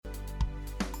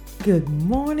Good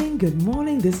morning.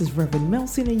 This is Reverend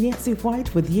Melcina Yancey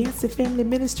White with Yancey Family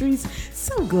Ministries.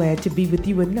 So glad to be with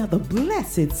you another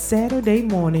blessed Saturday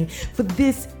morning, for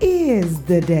this is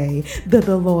the day that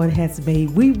the Lord has made.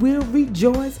 We will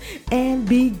rejoice and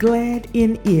be glad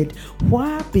in it.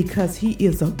 Why? Because He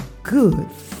is a good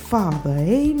Father.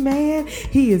 Amen.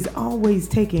 He is always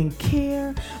taking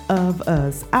care of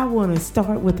us. I want to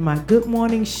start with my good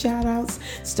morning shout outs,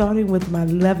 starting with my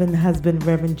loving husband,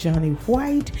 Reverend Johnny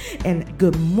White, and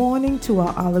good morning to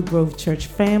our Olive Grove Church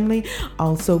family.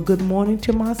 Also, good morning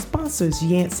to my sponsors,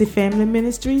 Yancey Family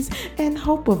Ministries and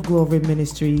Hope of Glory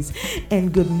Ministries.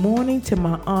 And good morning to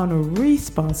my honoree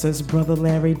sponsors, Brother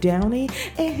Larry Downey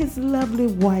and his lovely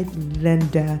wife,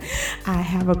 Linda. I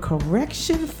have a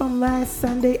correction from last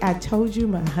Sunday. I told you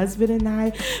my husband and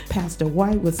I, Pastor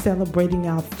White, was celebrating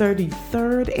our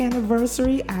 33rd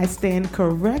anniversary. I stand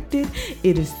corrected.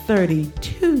 It is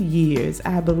 32 years.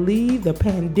 I believe the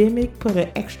pandemic put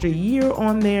an extra year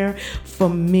on there for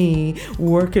me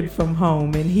working from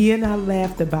home. And he and I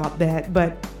laughed about that.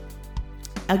 But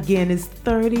again, it's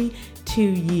 32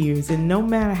 years. And no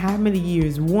matter how many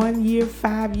years, 1 year,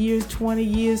 5 years, 20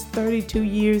 years, 32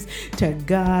 years, to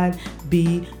God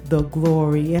be the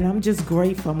glory. And I'm just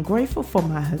grateful. I'm grateful for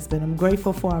my husband. I'm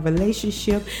grateful for our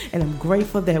relationship. And I'm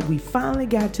grateful that we finally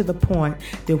got to the point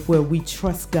that where we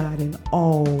trust God in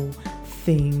all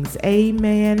things.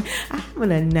 Amen. I have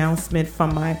an announcement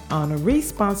from my honoree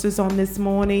sponsors on this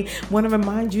morning. I want to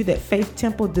remind you that Faith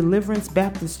Temple Deliverance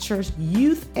Baptist Church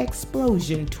Youth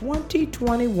Explosion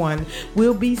 2021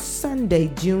 will be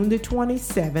Sunday, June the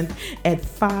 27th at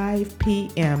 5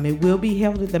 p.m. It will be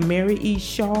held at the Mary E.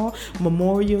 Shaw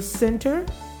Memorial Center.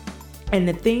 And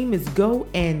the theme is Go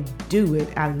and Do It.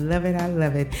 I love it. I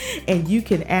love it. And you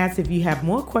can ask, if you have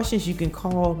more questions, you can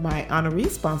call my honoree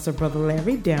sponsor, Brother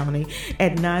Larry Downey,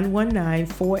 at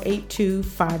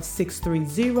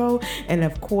 919-482-5630. And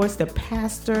of course, the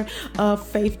pastor of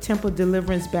Faith Temple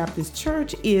Deliverance Baptist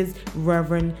Church is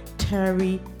Reverend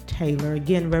Terry Taylor.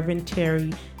 Again, Reverend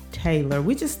Terry Taylor.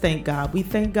 We just thank God. We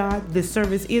thank God. This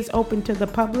service is open to the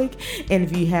public. And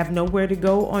if you have nowhere to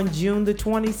go on June the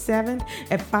 27th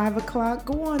at 5 o'clock,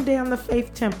 go on down to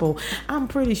Faith Temple. I'm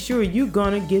pretty sure you're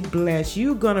going to get blessed.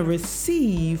 You're going to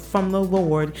receive from the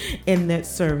Lord in that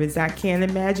service. I can't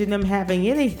imagine them having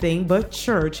anything but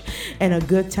church and a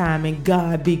good time, and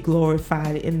God be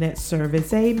glorified in that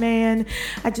service. Amen.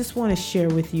 I just want to share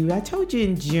with you. I told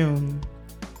you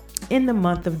in the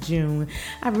month of June,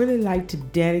 I really like to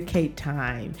dedicate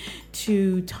time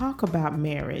to talk about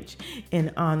marriage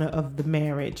in honor of the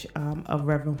marriage of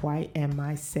Reverend White and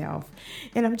myself.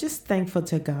 And I'm just thankful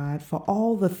to God for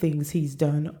all the things He's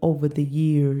done over the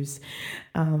years.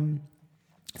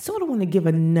 Sort of want to give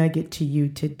a nugget to you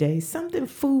today, something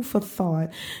food for thought.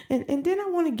 And then I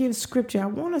want to give scripture. I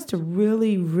want us to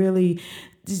really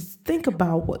just think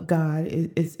about what God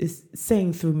is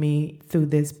saying through me through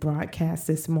this broadcast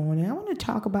this morning. I want to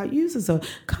talk about, uses a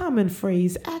common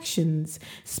phrase, actions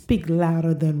speak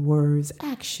louder than words.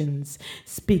 Actions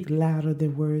speak louder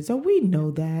than words. Oh, we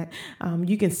know that.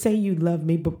 You can say you love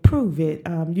me, but prove it.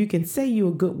 You can say you're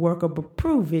a good worker, but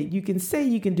prove it. You can say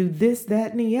you can do this,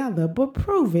 that, and the other, but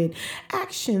prove it.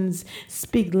 Actions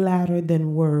speak louder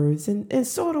than words. And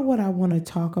sort of what I want to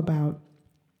talk about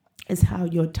is how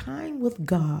your time with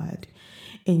God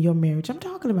in your marriage, I'm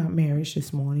talking about marriage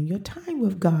this morning, your time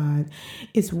with God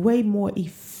is way more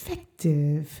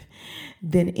effective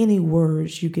than any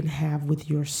words you can have with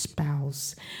your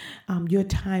spouse. Your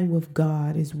time with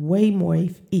God is way more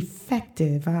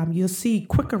effective. You'll see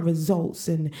quicker results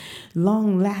and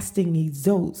long-lasting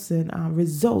results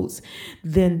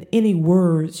than any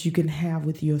words you can have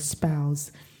with your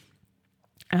spouse.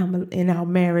 In our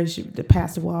marriage, the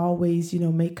pastor will always,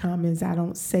 make comments. I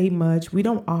don't say much. We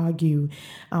don't argue.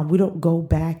 We don't go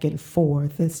back and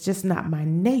forth. It's just not my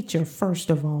nature, first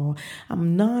of all.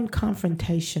 I'm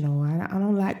non-confrontational. I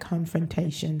don't like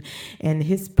confrontation. And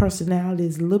his personality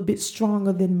is a little bit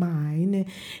stronger than mine.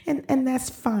 And that's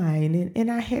fine. And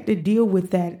I had to deal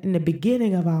with that in the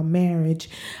beginning of our marriage.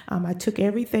 I took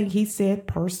everything he said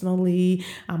personally.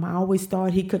 I always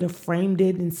thought he could have framed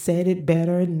it and said it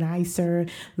better, nicer,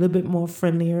 a little bit more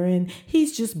friendlier, and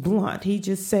he's just blunt. He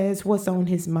just says what's on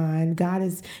his mind. God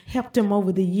has helped him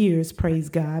over the years, praise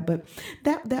God. But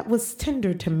that was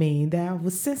tender to me. That I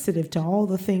was sensitive to all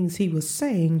the things he was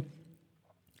saying.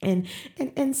 And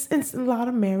a lot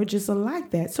of marriages are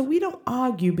like that. So we don't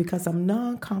argue because I'm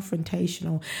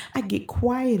non-confrontational. I get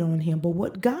quiet on him. But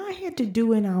what God had to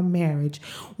do in our marriage,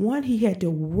 one, he had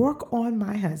to work on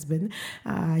my husband.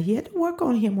 He had to work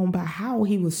on him about how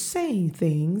he was saying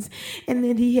things. And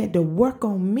then he had to work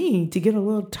on me to get a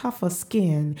little tougher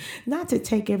skin, not to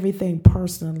take everything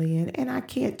personally. And I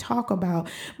can't talk about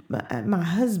my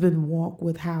husband walk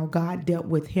with how God dealt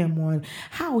with him on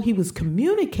how he was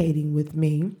communicating with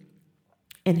me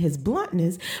and his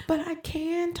bluntness, but I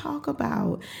can talk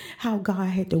about how God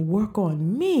had to work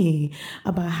on me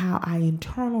about how I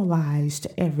internalized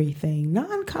everything.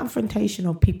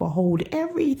 Non-confrontational people hold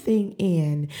everything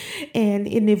in, and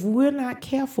if we're not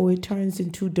careful, it turns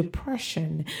into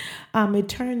depression. It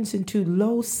turns into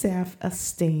low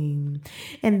self-esteem,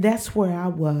 and that's where I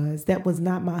was. That was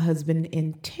not my husband's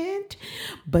intent,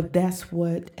 but that's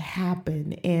what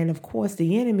happened. And of course,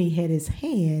 the enemy had his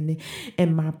hand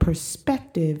in my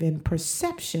perspective and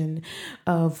perception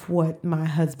of what my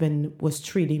husband was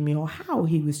treating me or how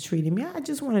he was treating me. I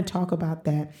just want to talk about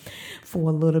that for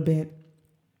a little bit.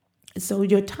 So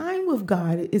your time with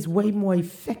God is way more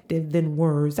effective than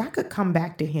words. I could come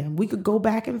back to him. We could go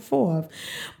back and forth.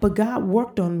 But God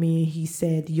worked on me. He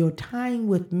said, your time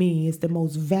with me is the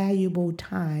most valuable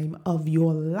time of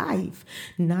your life.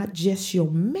 Not just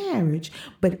your marriage,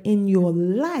 but in your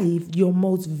life, your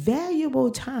most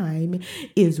valuable time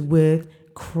is with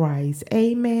Christ.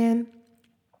 Amen.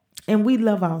 And we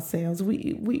love ourselves.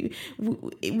 We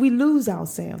lose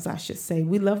ourselves, I should say.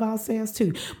 We love ourselves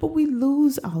too, but we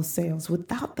lose ourselves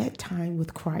without that time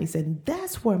with Christ. And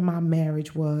that's where my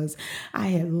marriage was. I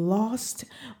had lost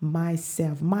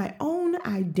myself, my own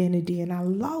identity, and I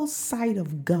lost sight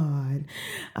of God.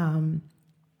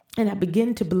 And I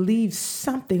began to believe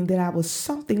something that I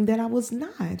was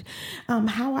not.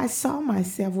 How I saw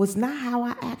myself was not how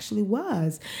I actually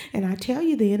was. And I tell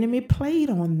you, the enemy played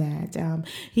on that.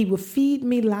 He would feed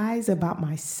me lies about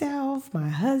myself, my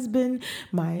husband,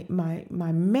 my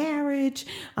marriage,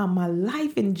 my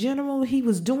life in general. He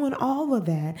was doing all of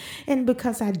that. And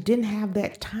because I didn't have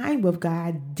that time with God,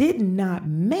 I did not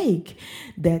make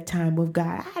that time with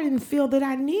God. I didn't feel that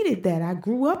I needed that. I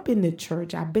grew up in the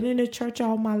church. I've been in the church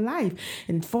all my life,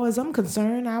 and as far as I'm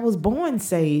concerned, I was born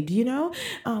saved,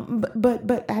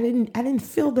 but I didn't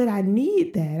feel that I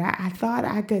need that. I thought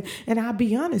I could, and I'll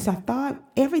be honest, I thought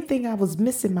everything I was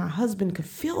missing, my husband could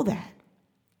feel that.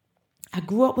 I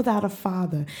grew up without a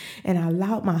father, and I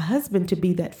allowed my husband to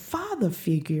be that father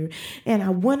figure, and I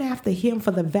went after him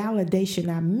for the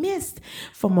validation I missed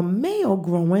from a male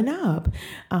growing up.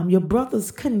 My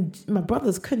brothers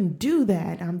couldn't do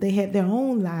that. They had their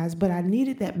own lives, but I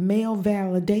needed that male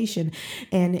validation,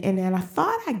 and I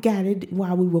thought I got it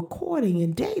while we were courting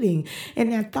and dating,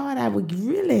 and I thought I would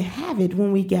really have it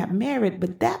when we got married,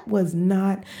 but that was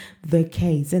not the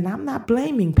case. And I'm not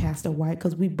blaming Pastor White,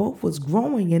 because we both was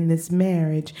growing in this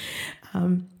marriage.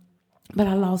 But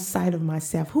I lost sight of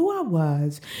myself, who I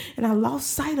was, and I lost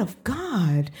sight of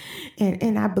God.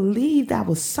 And I believed I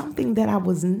was something that I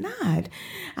was not.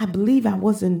 I believe I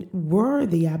wasn't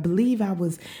worthy. I believe I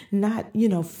was not,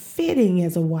 fitting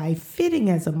as a wife,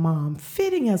 fitting as a mom,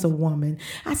 fitting as a woman.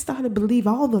 I started to believe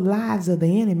all the lies of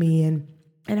the enemy.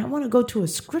 And I want to go to a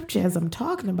scripture as I'm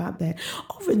talking about that.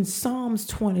 Over in Psalms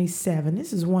 27,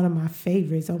 this is one of my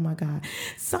favorites. Oh my God.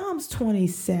 Psalms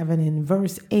 27 in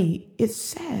verse 8, it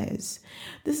says,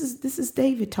 this is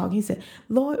David talking. He said,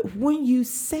 Lord, when you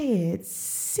said,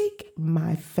 seek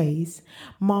my face,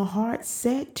 my heart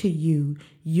said to you,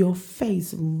 your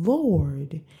face,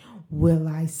 Lord, will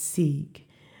I seek.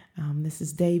 This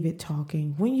is David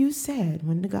talking.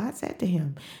 When God said to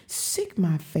him, seek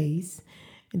my face,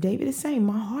 and David is saying,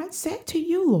 my heart said to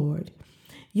you, Lord,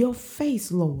 your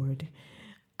face, Lord,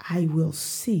 I will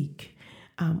seek.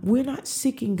 We're not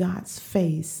seeking God's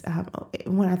face.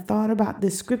 When I thought about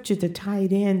this scripture to tie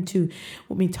it into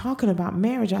when we talking about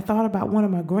marriage, I thought about one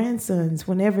of my grandsons.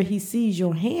 Whenever he sees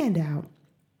your hand out,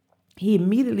 he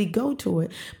immediately go to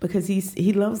it because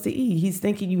he loves to eat. He's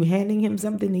thinking you handing him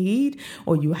something to eat,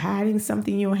 or you hiding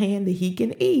something in your hand that he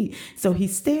can eat. So he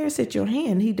stares at your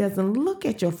hand. He doesn't look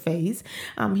at your face.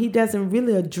 He doesn't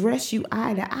really address you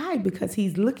eye to eye because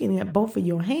he's looking at both of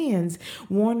your hands,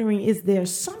 wondering, is there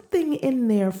something in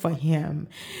there for him?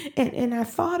 And I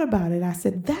thought about it. I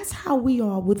said, that's how we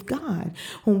are with God.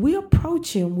 When we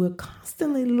approach him, we're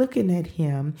constantly looking at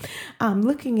him,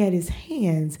 looking at his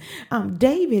hands.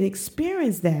 David experienced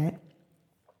that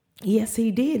Yes, he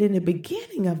did. In the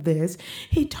beginning of this,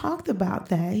 he talked about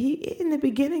that. In the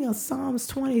beginning of Psalms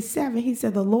 27, he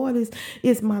said, the Lord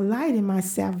is my light and my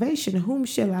salvation. Whom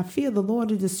shall I fear? The Lord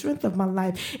is the strength of my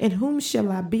life. And whom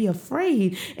shall I be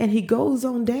afraid? And he goes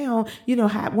on down,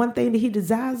 one thing that he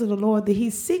desires of the Lord, that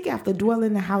he seek after dwell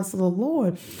in the house of the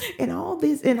Lord. And all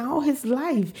this, in all his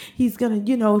life, he's going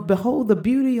to, behold the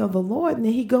beauty of the Lord. And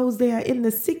then he goes there in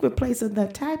the secret place of the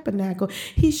tabernacle.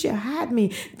 He shall hide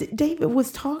me. David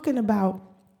was talking about,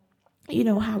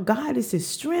 how God is his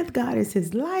strength, God is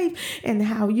his life, and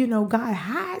how, God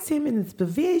hides him in his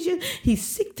provision. He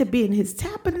seeks to be in his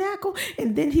tabernacle.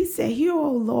 And then he said, hear,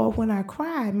 O Lord, when I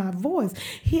cry, my voice.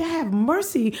 Here have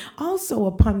mercy also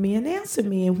upon me and answer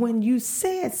me. And when you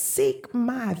said, seek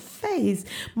my face,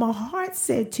 my heart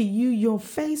said to you, your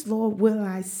face, Lord, will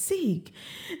I seek.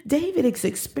 David is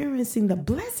experiencing the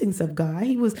blessings of God.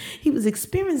 He was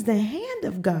experiencing the hand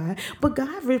of God, but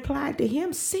God replied to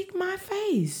him, seek my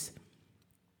face.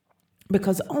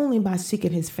 Because only by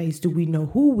seeking his face do we know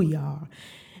who we are.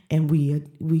 And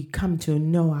we come to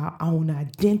know our own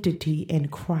identity in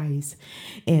Christ.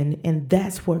 And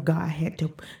that's where God had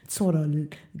to sort of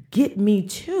get me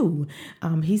to.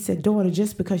 He said, daughter,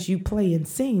 just because you play and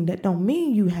sing, that don't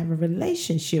mean you have a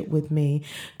relationship with me.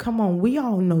 Come on, we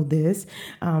all know this.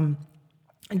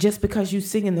 Just because you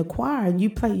sing in the choir and you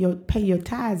pay your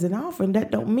tithes and offering,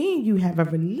 that don't mean you have a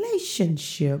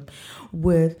relationship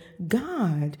with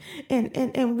God.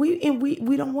 And we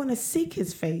don't want to seek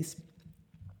his face.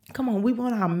 Come on, we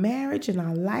want our marriage and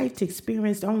our life to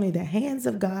experience only the hands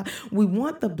of God. We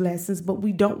want the blessings, but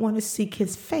we don't want to seek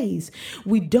his face.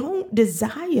 We don't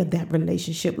desire that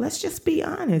relationship. Let's just be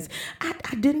honest.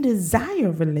 I didn't desire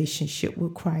a relationship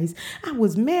with Christ. I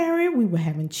was married. We were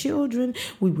having children.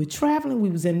 We were traveling. We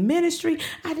was in ministry.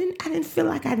 I didn't feel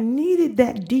like I needed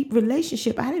that deep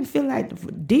relationship. I didn't feel like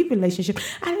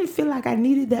I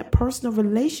needed that personal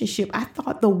relationship. I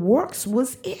thought the works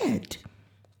was it.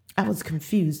 I was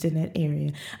confused in that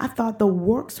area. I thought the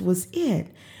works was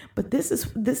it, but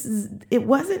it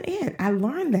wasn't it. I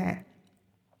learned that.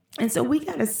 And so we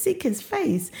got to seek his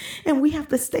face, and we have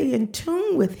to stay in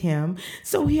tune with him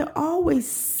so he'll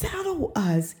always settle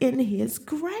us in his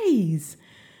grace.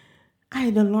 I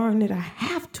had to learn that I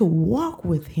have to walk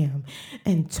with him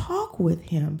and talk with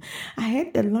him. I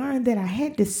had to learn that I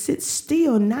had to sit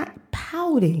still, not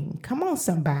pouting. Come on,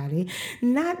 somebody.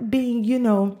 Not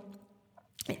being,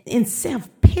 in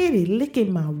self-pity,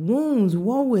 licking my wounds.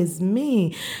 Woe is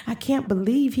me. I can't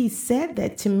believe he said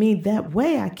that to me that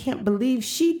way. I can't believe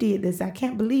she did this. I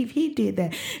can't believe he did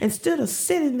that. Instead of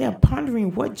sitting there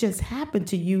pondering what just happened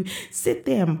to you, sit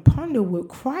there and ponder with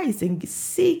Christ and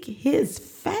seek his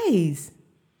face.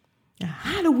 Now,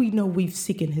 how do we know we've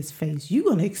seeking his face? You're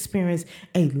going to experience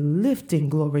a lifting,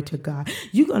 glory to God.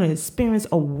 You're going to experience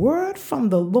a word from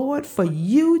the Lord for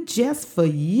you, just for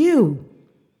you.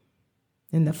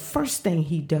 And the first thing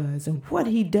he does, and what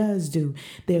he does do,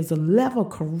 there's a level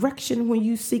of correction when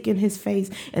you seek in his face,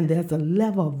 and there's a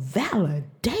level of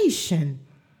validation.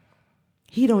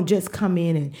 He don't just come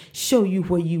in and show you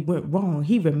where you went wrong.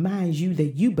 He reminds you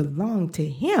that you belong to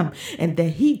him and that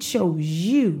he chose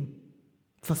you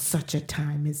for such a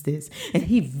time as this. And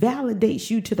he validates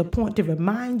you to the point to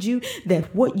remind you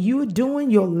that what you're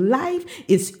doing, your life,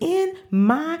 is in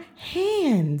my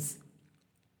hands.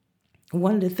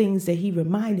 One of the things that he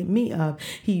reminded me of,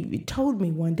 he told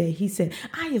me one day, he said,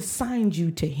 I assigned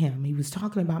you to him. He was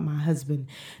talking about my husband.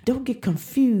 Don't get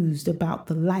confused about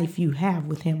the life you have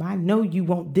with him. I know you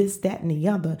want this, that, and the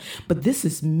other, but this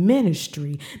is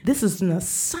ministry. This is an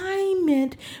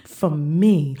assignment from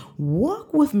me.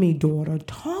 Walk with me, daughter.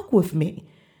 Talk with me,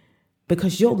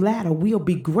 because your ladder will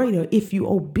be greater if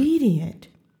you're obedient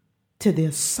to the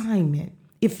assignment,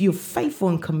 if you're faithful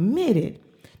and committed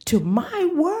to my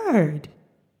word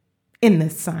in the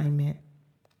assignment.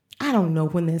 I don't know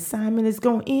when the assignment is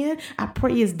going to end. I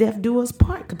pray his death do us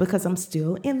part, because I'm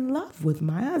still in love with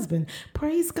my husband.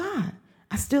 Praise God.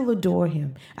 I still adore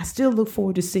him. I still look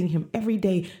forward to seeing him every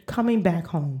day coming back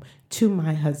home to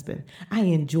my husband. I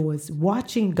enjoy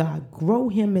watching God grow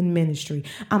him in ministry.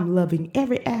 I'm loving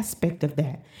every aspect of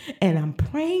that. And I'm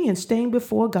praying and staying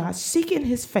before God, seeking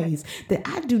his face, that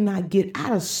I do not get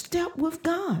out of step with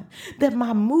God, that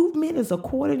my movement is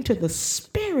according to the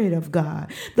Spirit of God,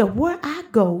 that where I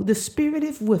go, the Spirit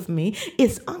is with me,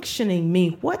 is unctioning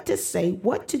me what to say,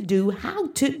 what to do, how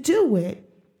to do it.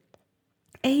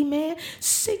 Amen.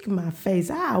 Seek my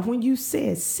face. When you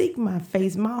said seek my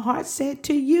face, my heart said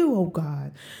to you, oh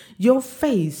God, your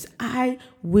face I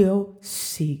will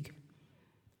seek.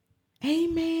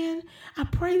 Amen. I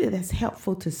pray that that's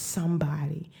helpful to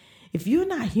somebody. If you're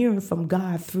not hearing from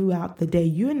God throughout the day,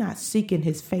 you're not seeking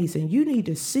his face, and you need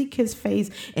to seek his face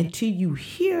until you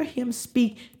hear him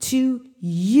speak to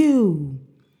you.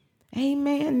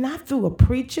 Amen. Not through a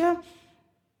preacher.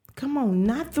 Come on,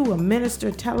 not through a minister,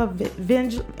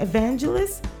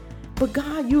 evangelist. But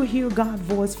God, you'll hear God's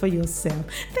voice for yourself.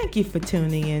 Thank you for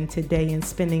tuning in today and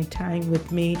spending time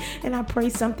with me. And I pray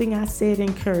something I said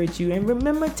encourage you. And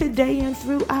remember today and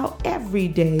throughout every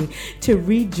day to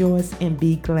rejoice and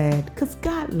be glad, because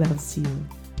God loves you.